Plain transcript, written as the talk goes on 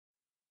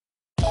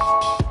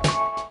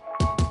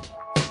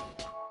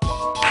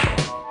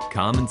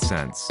Common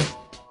sense.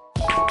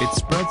 It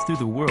spreads through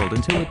the world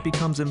until it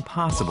becomes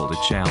impossible to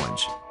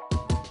challenge.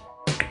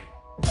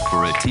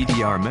 For a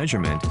TDR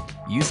measurement,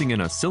 using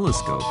an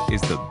oscilloscope is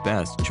the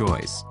best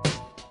choice.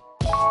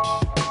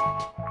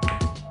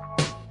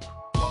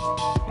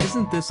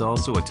 Isn't this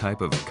also a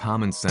type of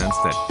common sense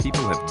that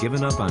people have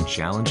given up on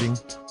challenging?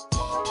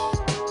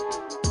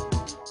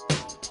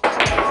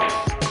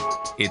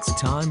 It's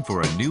time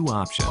for a new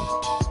option.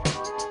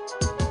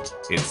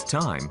 It's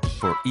time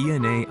for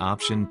ENA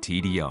option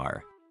TDR.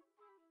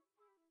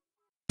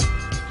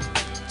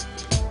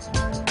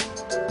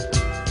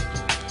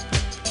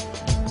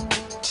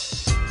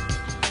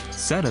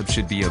 Setup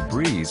should be a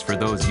breeze for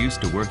those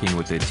used to working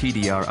with the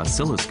TDR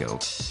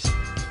oscilloscope.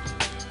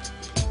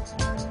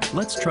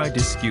 Let's try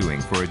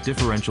deskewing for a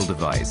differential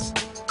device.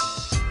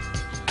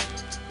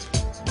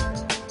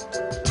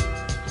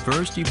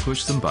 First, you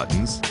push some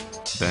buttons,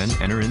 then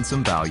enter in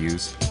some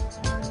values,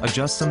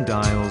 adjust some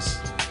dials,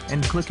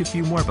 and click a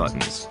few more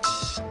buttons.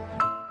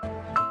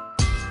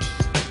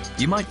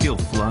 You might feel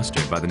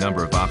flustered by the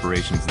number of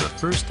operations the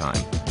first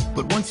time,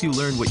 but once you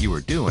learn what you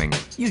were doing,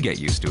 you get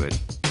used to it.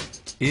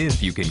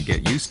 If you can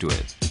get used to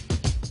it.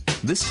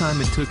 This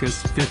time it took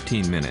us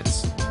 15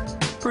 minutes.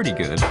 Pretty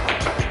good.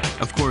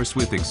 Of course,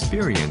 with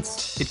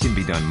experience, it can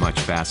be done much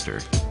faster.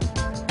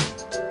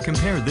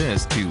 Compare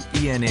this to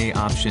ENA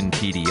option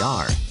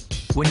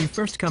TDR. When you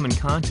first come in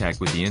contact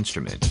with the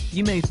instrument,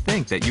 you may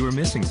think that you are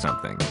missing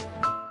something.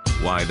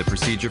 Why, the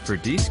procedure for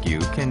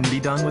deskew can be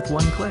done with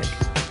one click.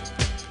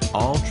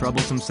 All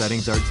troublesome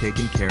settings are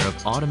taken care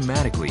of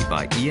automatically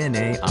by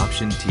ENA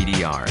option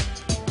TDR.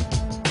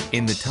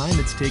 In the time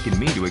it's taken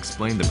me to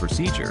explain the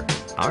procedure,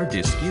 our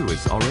deskew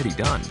is already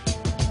done.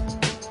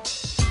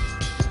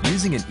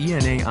 Using an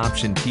ENA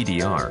option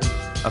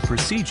TDR, a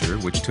procedure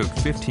which took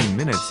 15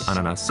 minutes on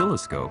an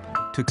oscilloscope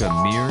took a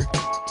mere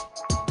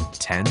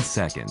 10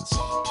 seconds.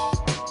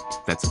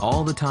 That's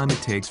all the time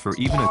it takes for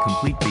even a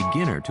complete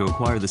beginner to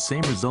acquire the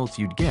same results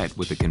you'd get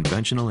with a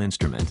conventional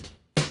instrument.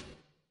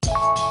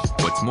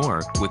 What's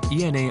more, with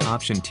ENA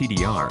option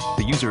TDR,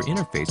 the user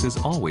interface is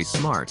always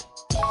smart.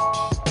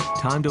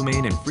 Time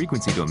domain and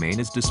frequency domain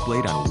is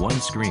displayed on one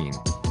screen.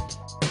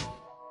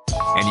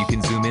 And you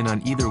can zoom in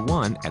on either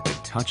one at the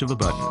touch of a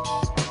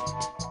button.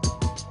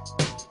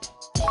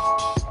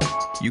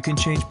 You can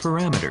change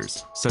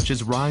parameters, such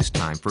as rise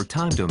time for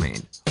time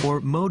domain or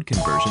mode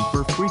conversion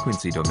for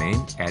frequency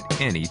domain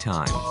at any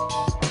time.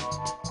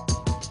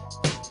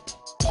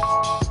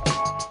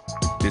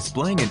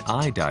 Displaying an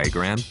eye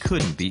diagram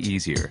couldn't be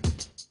easier.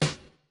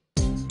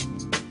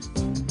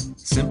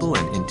 Simple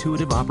and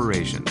intuitive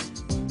operations.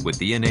 With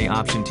the ENA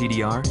option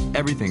TDR,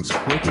 everything's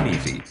quick and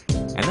easy,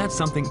 and that's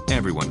something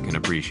everyone can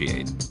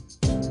appreciate.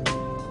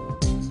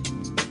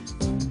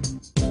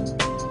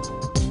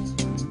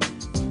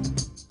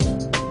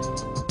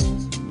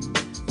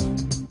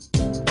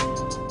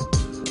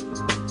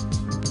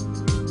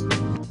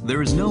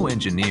 There is no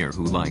engineer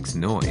who likes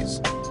noise.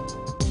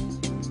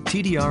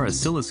 TDR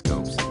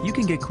oscilloscopes, you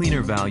can get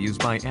cleaner values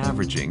by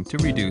averaging to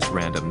reduce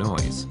random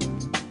noise.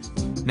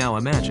 Now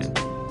imagine,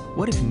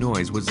 what if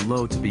noise was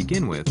low to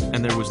begin with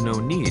and there was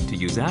no need to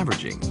use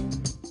averaging?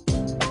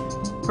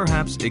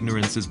 Perhaps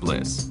ignorance is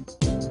bliss.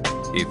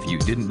 If you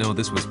didn't know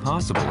this was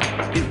possible,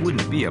 it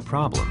wouldn't be a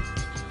problem.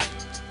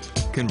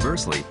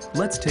 Conversely,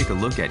 let's take a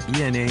look at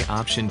ENA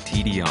option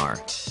TDR.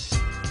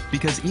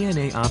 Because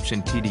ENA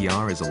option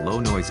TDR is a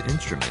low-noise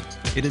instrument,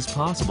 it is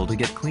possible to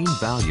get clean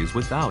values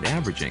without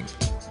averaging.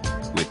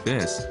 With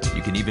this,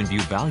 you can even view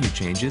value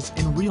changes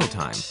in real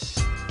time.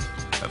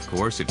 Of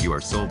course, if you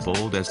are so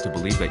bold as to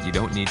believe that you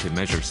don't need to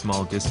measure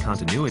small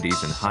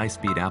discontinuities in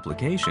high-speed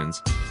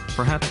applications,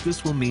 perhaps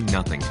this will mean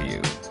nothing to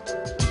you.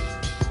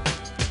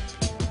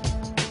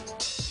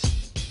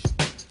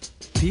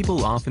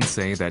 People often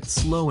say that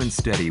slow and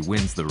steady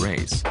wins the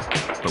race,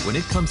 but when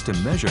it comes to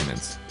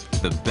measurements,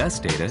 the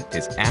best data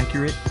is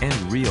accurate and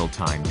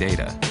real-time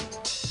data.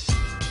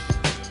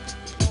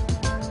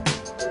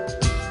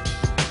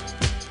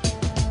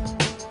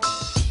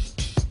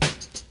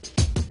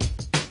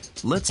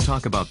 Let's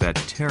talk about that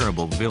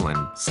terrible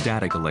villain,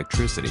 static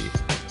electricity.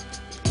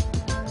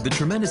 The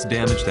tremendous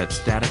damage that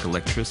static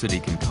electricity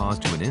can cause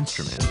to an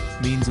instrument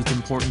means it's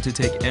important to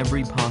take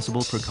every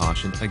possible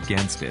precaution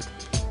against it.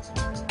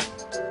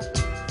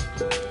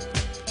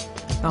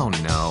 Oh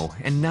no,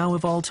 and now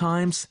of all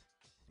times?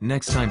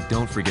 Next time,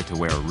 don't forget to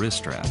wear a wrist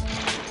strap.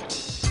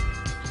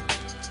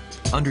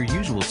 Under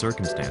usual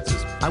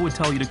circumstances, I would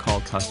tell you to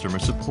call customer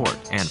support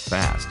and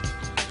fast.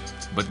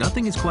 But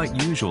nothing is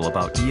quite usual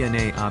about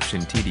ENA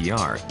option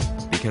TDR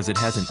because it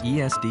has an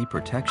ESD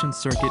protection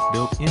circuit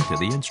built into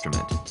the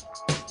instrument.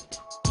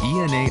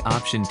 ENA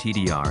option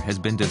TDR has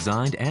been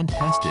designed and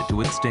tested to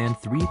withstand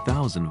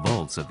 3,000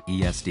 volts of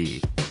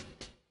ESD.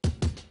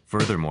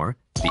 Furthermore,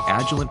 the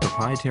Agilent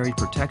proprietary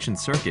protection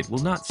circuit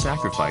will not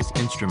sacrifice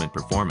instrument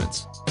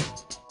performance.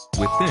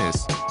 With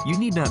this, you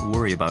need not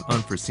worry about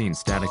unforeseen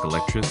static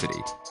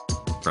electricity.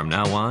 From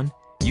now on,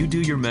 you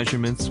do your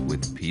measurements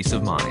with peace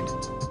of mind.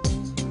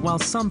 While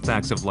some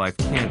facts of life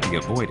can't be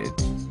avoided,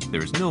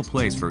 there's no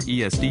place for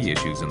ESD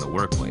issues in the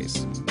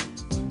workplace.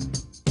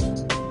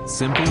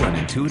 Simple and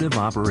intuitive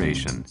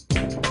operation,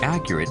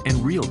 accurate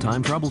and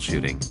real-time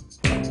troubleshooting,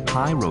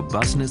 high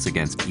robustness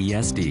against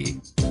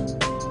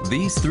ESD.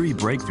 These three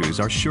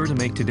breakthroughs are sure to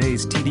make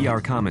today's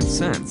TDR common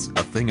sense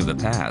a thing of the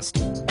past.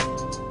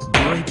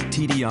 Break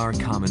TDR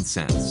common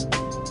sense.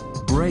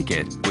 Break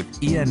it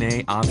with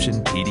ENA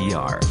option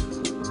TDR.